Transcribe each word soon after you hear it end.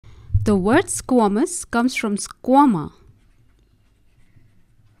The word squamous comes from squama,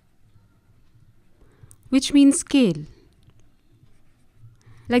 which means scale,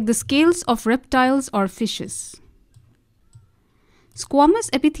 like the scales of reptiles or fishes. Squamous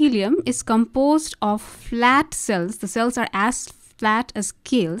epithelium is composed of flat cells. The cells are as flat as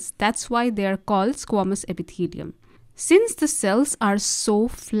scales. That's why they are called squamous epithelium. Since the cells are so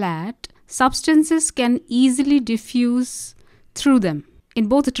flat, substances can easily diffuse through them in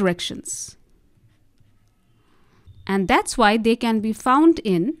both directions. And that's why they can be found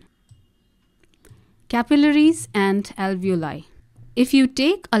in capillaries and alveoli. If you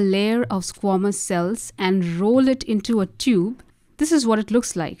take a layer of squamous cells and roll it into a tube, this is what it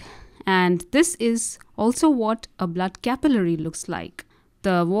looks like. And this is also what a blood capillary looks like.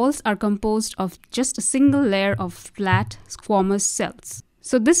 The walls are composed of just a single layer of flat squamous cells.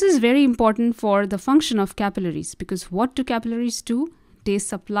 So this is very important for the function of capillaries, because what do capillaries do? They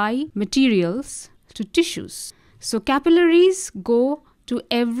supply materials to tissues. So capillaries go to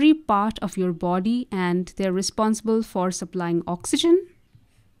every part of your body and they're responsible for supplying oxygen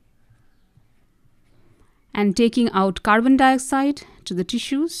and taking out carbon dioxide to the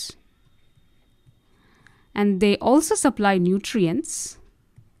tissues. And they also supply nutrients.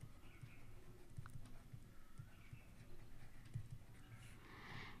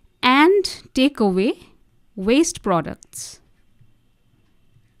 And take away waste products.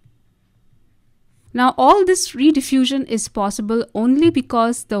 Now, all this rediffusion is possible only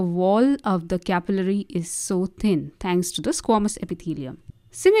because the wall of the capillary is so thin, thanks to the squamous epithelium.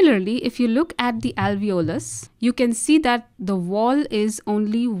 Similarly, if you look at the alveolus, you can see that the wall is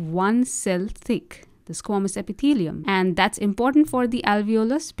only one cell thick, the squamous epithelium. And that's important for the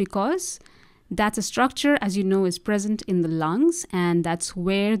alveolus because that's a structure, as you know, is present in the lungs, and that's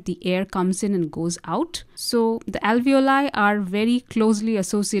where the air comes in and goes out. So the alveoli are very closely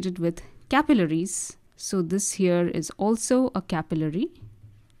associated with capillaries. So this here is also a capillary.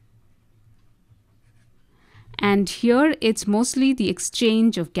 And here it's mostly the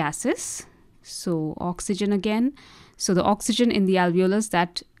exchange of gases. So oxygen again. So the oxygen in the alveolus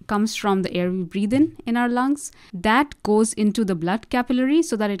that comes from the air we breathe in our lungs, that goes into the blood capillary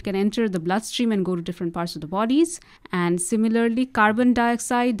so that it can enter the bloodstream and go to different parts of the bodies. And similarly, carbon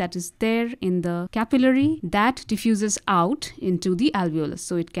dioxide that is there in the capillary, that diffuses out into the alveolus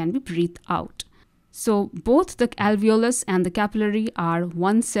so it can be breathed out. So both the alveolus and the capillary are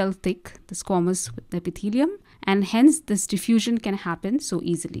one cell thick, the squamous epithelium, and hence this diffusion can happen so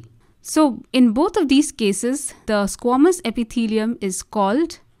easily. So in both of these cases, the squamous epithelium is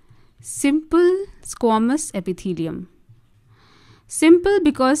called simple squamous epithelium. Simple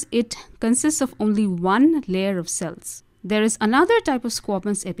because it consists of only one layer of cells. There is another type of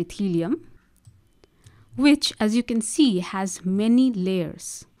squamous epithelium which, as you can see, has many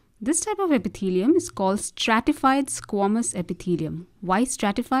layers. This type of epithelium is called stratified squamous epithelium. Why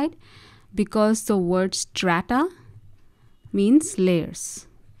stratified? Because the word strata means layers.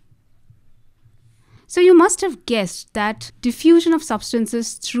 So you must have guessed that diffusion of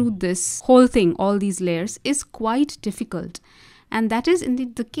substances through this whole thing, all these layers, is quite difficult. And that is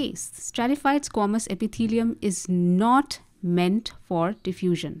indeed the case. Stratified squamous epithelium is not meant for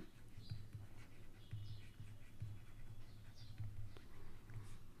diffusion.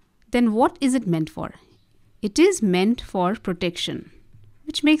 Then what is it meant for? It is meant for protection.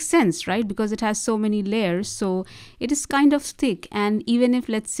 Which makes sense, right? Because it has so many layers, so it is kind of thick. And even if,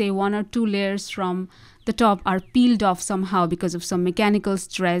 let's say, one or two layers from the top are peeled off somehow because of some mechanical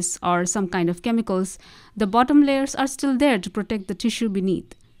stress or some kind of chemicals, the bottom layers are still there to protect the tissue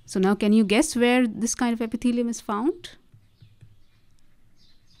beneath. So now can you guess where this kind of epithelium is found?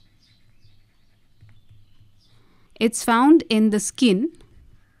 It's found in the skin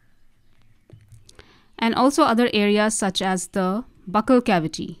and also other areas such as the buccal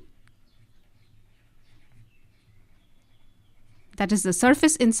cavity. That is the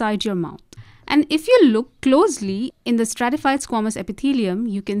surface inside your mouth. And if you look closely in the stratified squamous epithelium,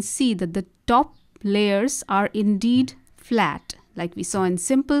 you can see that the top layers are indeed flat, like we saw in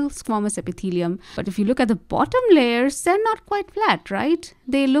simple squamous epithelium. But if you look at the bottom layers, they're not quite flat, right?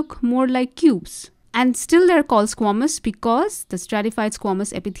 They look more like cubes. And still they're called squamous because the stratified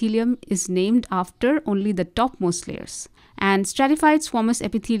squamous epithelium is named after only the topmost layers. And stratified squamous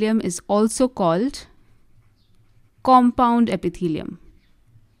epithelium is also called compound epithelium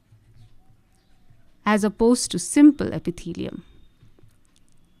as opposed to simple epithelium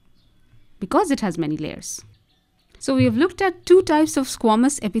because it has many layers. So we have looked at two types of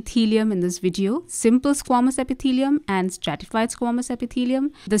squamous epithelium in this video, simple squamous epithelium and stratified squamous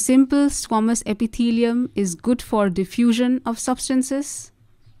epithelium. The simple squamous epithelium is good for diffusion of substances,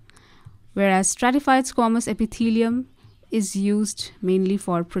 whereas stratified squamous epithelium is used mainly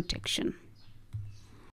for protection.